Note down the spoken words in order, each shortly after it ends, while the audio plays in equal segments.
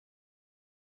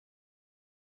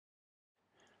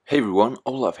Hey everyone,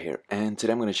 Olaf here, and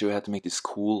today I'm going to show you how to make this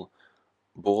cool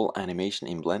ball animation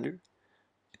in Blender.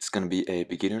 It's going to be a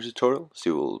beginner tutorial, so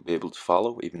you will be able to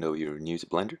follow even though you're new to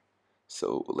Blender.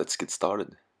 So let's get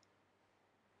started.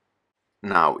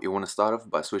 Now, you want to start off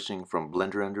by switching from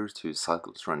Blender Render to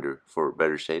Cycles Render for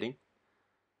better shading.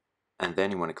 And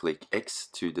then you want to click X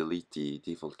to delete the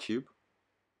default cube.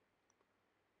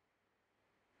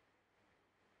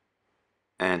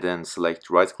 And then select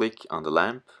right click on the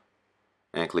lamp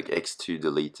and click X to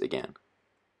delete again.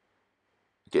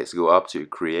 Okay, so go up to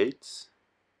Create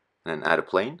and then add a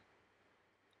plane.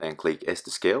 And click S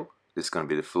to scale. This is going to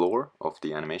be the floor of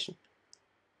the animation.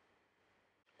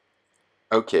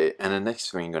 Okay, and the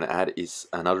next thing you're going to add is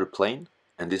another plane,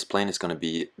 and this plane is going to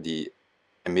be the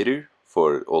emitter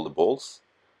for all the balls.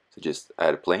 So just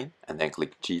add a plane and then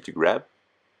click G to grab.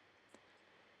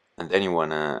 And then you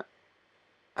want to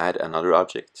add another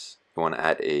object. You want to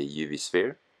add a UV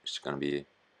sphere, which is going to be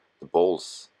the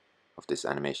balls of this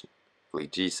animation.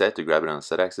 Click G set to grab it on the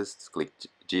Z axis, click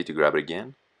G to grab it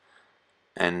again.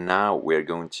 And now we're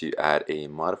going to add a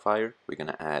modifier. We're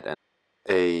going to add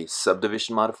a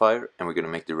subdivision modifier, and we're going to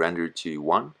make the render to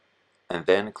 1, and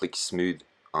then click smooth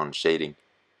on shading.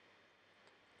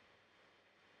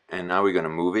 And now we're going to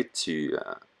move it to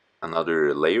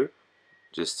another layer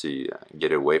just to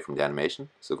get away from the animation.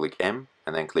 So click M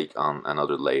and then click on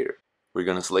another layer. We're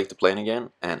going to select the plane again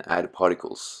and add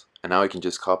particles, and now I can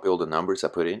just copy all the numbers I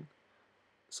put in.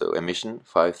 So emission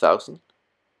 5000,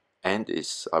 end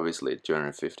is obviously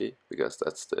 250 because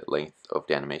that's the length of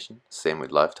the animation. Same with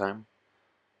lifetime.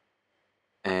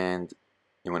 And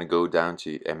you want to go down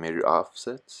to emitter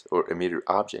offset or emitter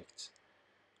object,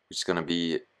 which is going to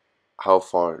be how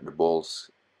far the balls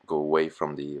go away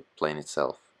from the plane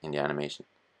itself in the animation.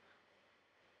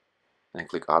 And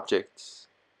click object,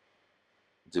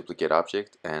 duplicate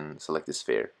object, and select the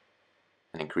sphere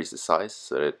and increase the size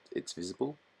so that it's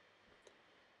visible,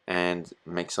 and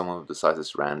make some of the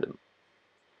sizes random.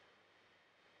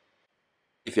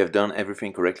 If you have done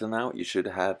everything correctly now, you should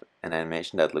have an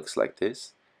animation that looks like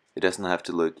this. It doesn't have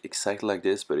to look exactly like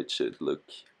this, but it should look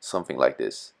something like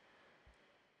this.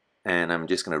 And I'm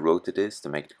just going to rotate this to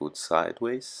make it go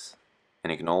sideways.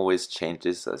 And you can always change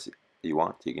this as you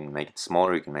want. You can make it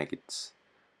smaller, you can make it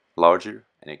larger,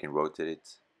 and you can rotate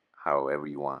it however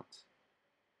you want.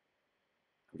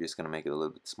 I'm just going to make it a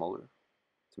little bit smaller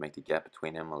to make the gap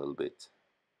between them a little bit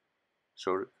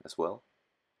shorter as well.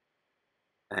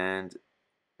 And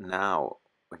now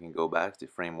we can go back to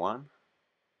frame 1.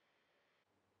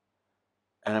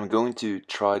 And I'm going to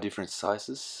try different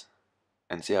sizes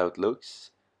and see how it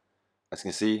looks. As you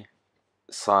can see,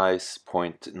 size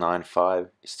 0.95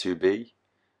 is too big,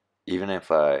 even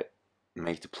if I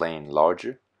make the plane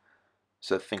larger.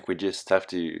 So I think we just have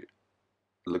to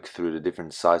look through the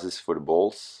different sizes for the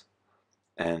balls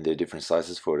and the different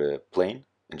sizes for the plane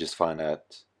and just find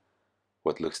out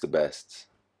what looks the best.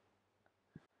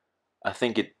 I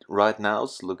think it right now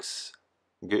looks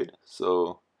good,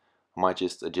 so I might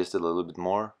just adjust it a little bit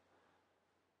more,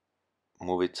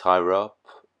 move it higher up,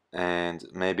 and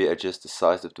maybe adjust the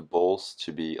size of the balls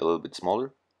to be a little bit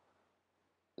smaller.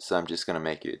 So I'm just gonna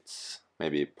make it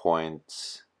maybe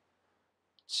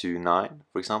 0.29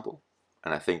 for example,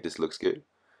 and I think this looks good.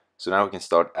 So now we can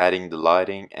start adding the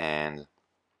lighting and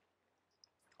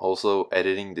also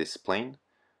editing this plane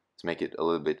to make it a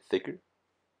little bit thicker,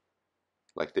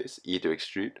 like this, E to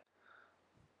extrude.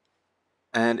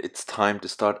 And it's time to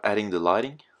start adding the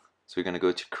lighting. So we're gonna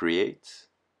go to create,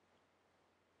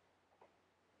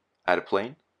 add a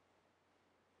plane,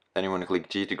 then you want to click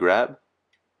G to grab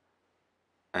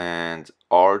and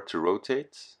R to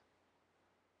rotate,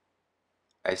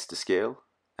 S to scale,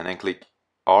 and then click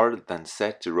R, then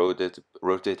Z to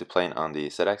rotate the plane on the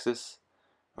Z axis.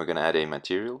 We're gonna add a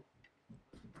material,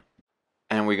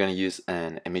 and we're gonna use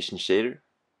an emission shader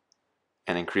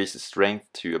and increase the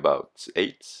strength to about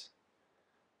 8.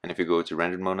 And if you go to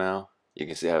render mode now, you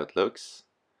can see how it looks.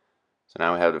 So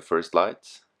now we have the first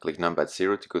light. Click numpad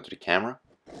 0 to go to the camera,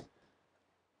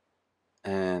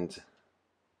 and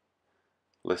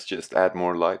let's just add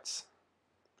more lights.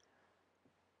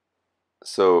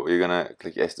 So you're gonna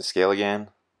click S to scale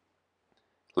again,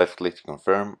 left click to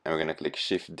confirm, and we're gonna click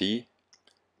Shift D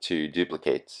to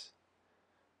duplicate.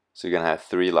 So you're gonna have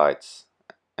 3 lights,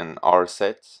 and R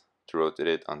set to rotate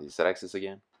it on the Z axis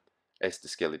again, S to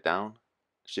scale it down,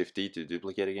 Shift D to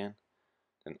duplicate again,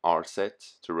 then R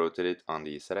set to rotate it on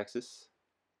the Z axis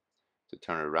to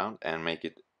turn it around and make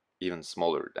it even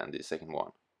smaller than the second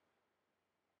one.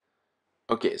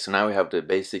 Okay, so now we have the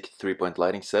basic 3-point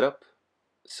lighting setup,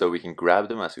 so we can grab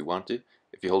them as we want to.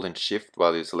 If you hold in Shift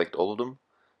while you select all of them,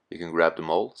 you can grab them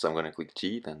all. So I'm going to click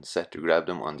G, then set to grab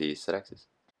them on the Z axis.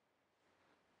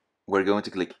 We're going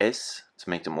to click S to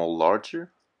make them all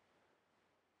larger,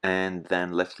 and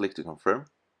then left click to confirm.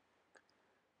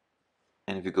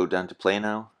 And if you go down to play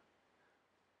now,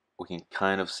 we can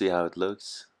kind of see how it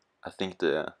looks. I think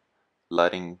the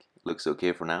lighting looks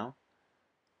okay for now.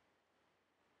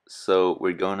 So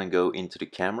we're gonna go into the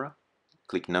camera,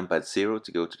 click numpad 0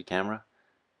 to go to the camera,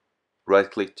 right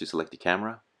click to select the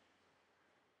camera,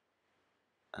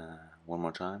 one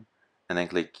more time, and then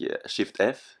click Shift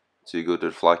F to go to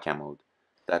the fly cam mode.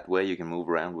 That way you can move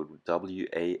around with W,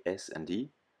 A, S and D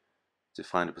to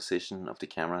find the position of the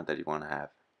camera that you want to have.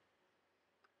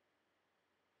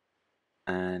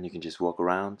 And you can just walk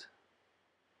around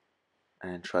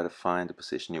and try to find the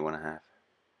position you want to have.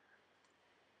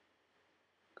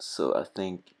 So I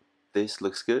think this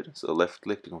looks good, so left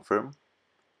click to confirm.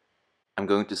 I'm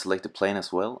going to select the plane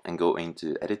as well and go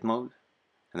into edit mode,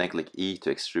 and then click E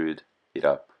to extrude it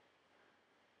up.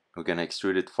 We're going to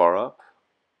extrude it far up,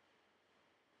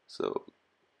 so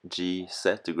G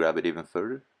set to grab it even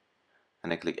further,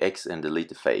 and then click X and delete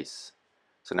the face.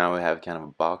 So now we have kind of a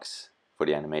box for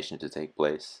the animation to take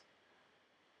place,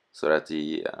 so that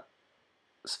the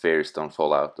spheres don't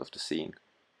fall out of the scene.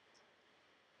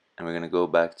 And we're going to go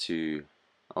back to,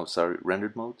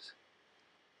 rendered mode.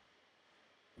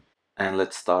 And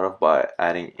let's start off by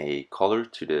adding a color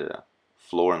to the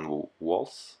floor and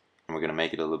walls. And we're going to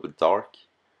make it a little bit dark.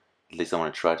 At least I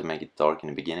want to try to make it dark in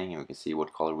the beginning, and we can see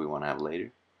what color we want to have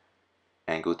later.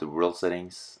 And go to world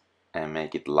settings and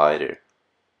make it lighter.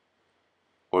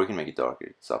 Or you can make it darker,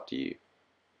 it's up to you.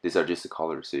 These are just the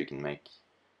colors, so you can make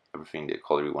everything the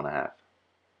color you want to have.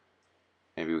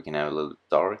 Maybe we can have a little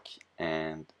dark,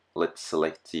 and let's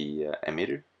select the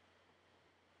emitter.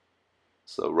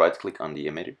 So right click on the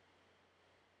emitter,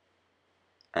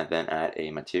 and then add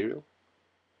a material.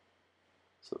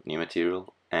 So new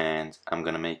material, and I'm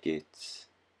gonna make it,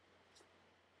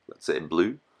 let's say,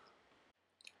 blue.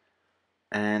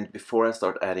 And before I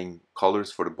start adding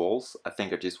colors for the balls, I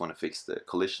think I just want to fix the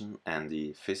collision and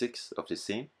the physics of the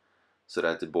scene, so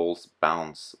that the balls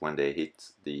bounce when they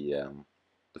hit the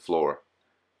floor.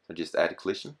 So just add a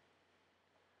collision,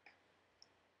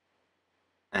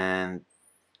 and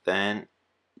then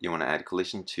you want to add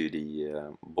collision to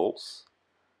the balls.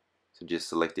 So just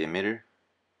select the emitter,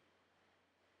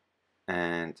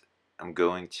 and I'm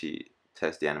going to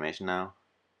test the animation now.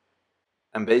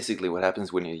 And basically what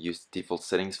happens when you use the default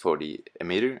settings for the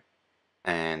emitter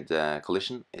and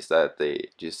collision is that they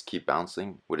just keep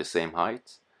bouncing with the same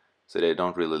height, so they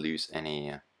don't really lose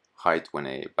any height when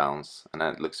they bounce, and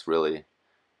that looks really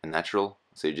natural.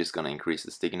 So you're just going to increase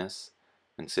the stickiness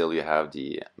until you have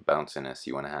the bounciness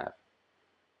you want to have.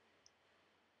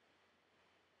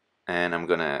 And I'm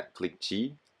gonna click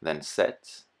G, then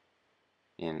set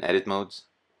in edit mode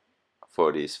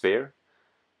for the sphere,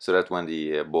 so that when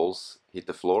the balls hit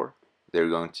the floor, they're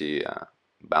going to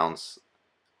bounce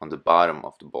on the bottom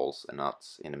of the balls and not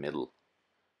in the middle,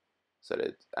 so that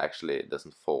it actually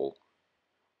doesn't fall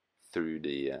through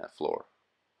the floor.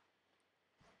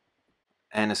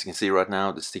 And as you can see right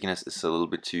now, the stickiness is a little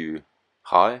bit too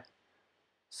high,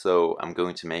 so I'm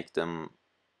going to make them,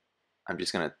 I'm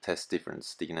just going to test different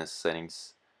stickiness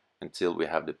settings until we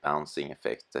have the bouncing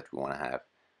effect that we want to have.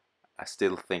 I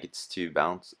still think it's too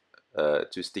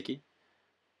sticky,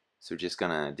 so we're just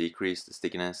going to decrease the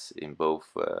stickiness in both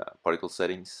particle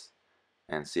settings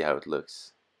and see how it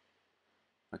looks.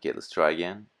 Okay, let's try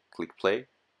again. Click play,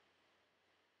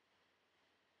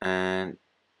 and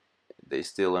they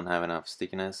still don't have enough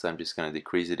stickiness, so I'm just going to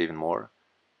decrease it even more.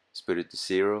 Just put it to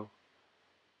 0,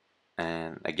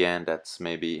 and again that's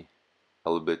maybe a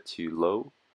little bit too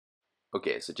low.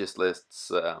 Okay, so just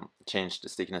let's change the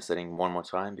stickiness setting one more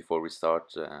time before we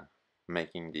start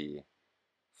making the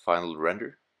final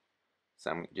render.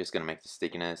 So I'm just going to make the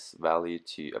stickiness value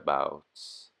to about,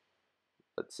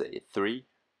 let's say, 3,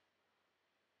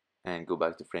 and go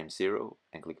back to frame 0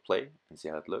 and click play and see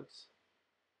how it looks.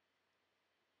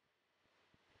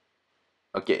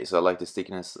 Okay, so I like the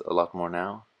stickiness a lot more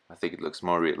now. I think it looks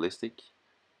more realistic.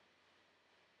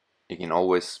 You can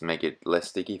always make it less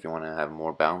sticky if you want to have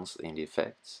more bounce in the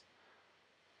effects.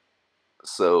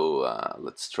 So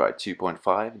let's try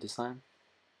 2.5 this time.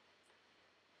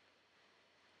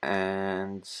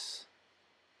 And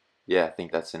yeah, I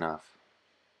think that's enough.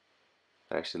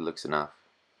 That actually looks enough.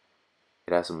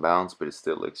 It has some bounce, but it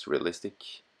still looks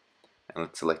realistic. And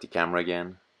let's select the camera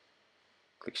again.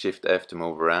 Click Shift F to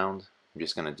move around. I'm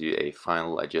just going to do a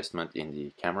final adjustment in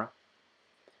the camera.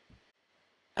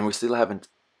 And we still haven't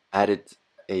added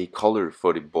a color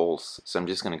for the balls, so I'm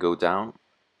just going to go down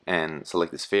and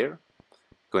select the sphere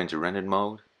go into rendered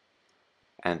mode,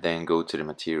 and then go to the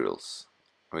materials.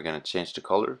 We're going to change the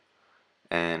color,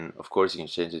 and of course you can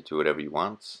change it to whatever you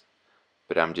want,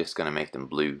 but I'm just going to make them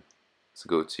blue. So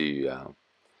go to, you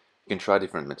can try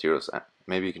different materials.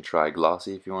 Maybe you can try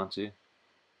glossy if you want to,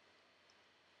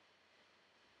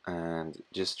 and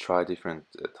just try different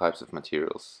types of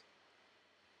materials.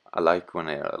 I like when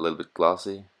they're a little bit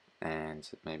glossy and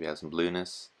maybe have some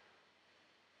blueness,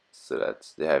 so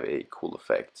that they have a cool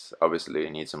effect. Obviously you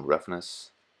need some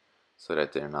roughness so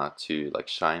that they're not too like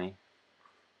shiny,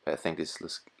 but I think this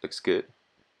looks good.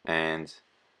 And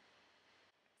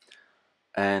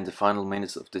the final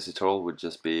minutes of this tutorial would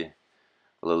just be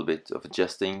a little bit of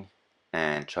adjusting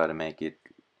and try to make it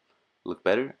look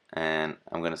better. And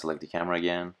I'm gonna select the camera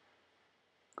again,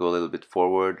 go a little bit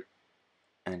forward,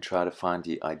 and try to find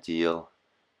the ideal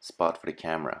spot for the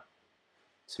camera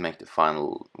to make the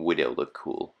final video look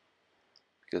cool,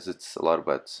 because it's a lot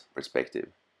about perspective.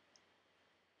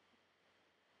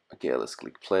 Okay, let's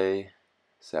click play,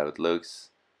 see how it looks.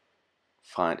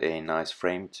 Find a nice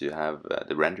frame to have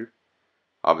the render.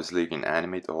 Obviously you can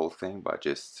animate the whole thing by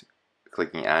just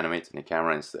clicking animate in the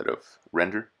camera instead of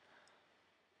render,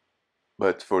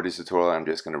 but for this tutorial I'm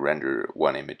just going to render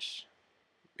one image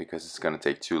because it's going to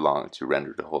take too long to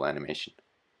render the whole animation.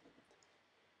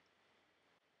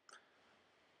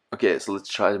 Okay, so let's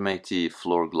try to make the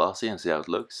floor glossy and see how it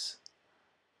looks.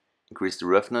 Increase the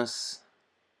roughness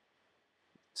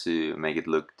to make it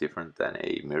look different than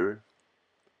a mirror.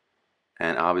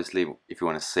 And obviously if you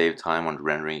want to save time on the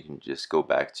rendering, you can just go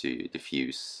back to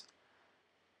diffuse.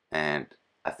 And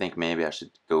I think maybe I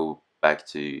should go back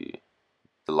to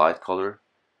the light color,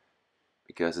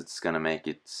 because it's gonna make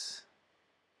the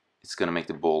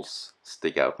balls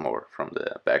stick out more from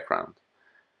the background,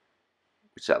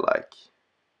 which I like.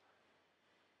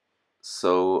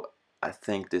 So I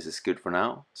think this is good for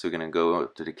now. So we're gonna go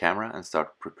to the camera and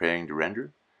start preparing the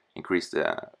render. Increase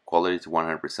the quality to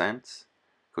 100%.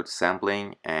 Go to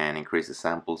sampling and increase the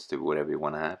samples to whatever you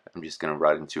want to have. I'm just gonna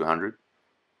write in 200.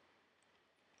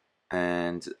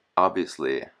 And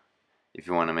obviously, if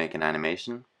you want to make an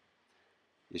animation,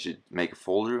 you should make a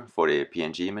folder for the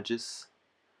PNG images,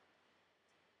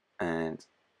 and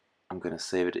I'm gonna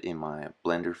save it in my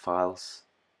Blender files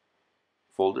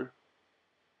folder,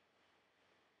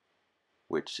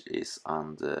 which is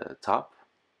on the top,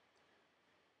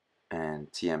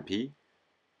 and TMP,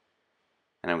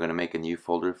 and I'm gonna make a new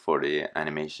folder for the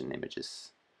animation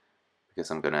images,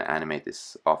 because I'm gonna animate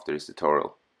this after this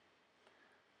tutorial.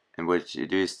 And what you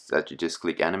do is that you just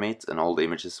click animate and all the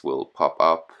images will pop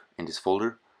up in this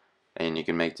folder, and you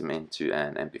can make them into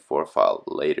an MP4 file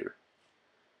later.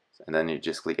 And then you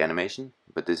just click animation,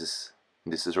 but in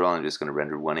this tutorial I'm just going to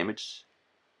render one image,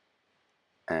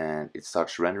 and it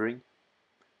starts rendering,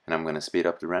 and I'm going to speed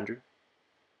up the render,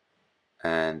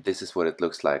 and this is what it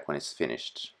looks like when it's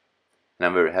finished. And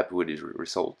I'm very happy with the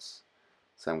results,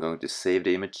 so I'm going to save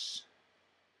the image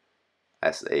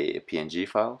as a PNG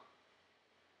file.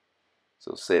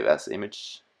 So save as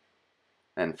image,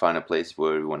 and find a place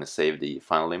where we want to save the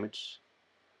final image,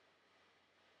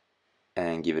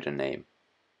 and give it a name.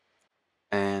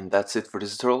 And that's it for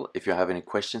this tutorial. If you have any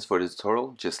questions for the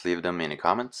tutorial, just leave them in the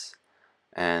comments.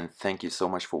 And thank you so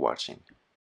much for watching.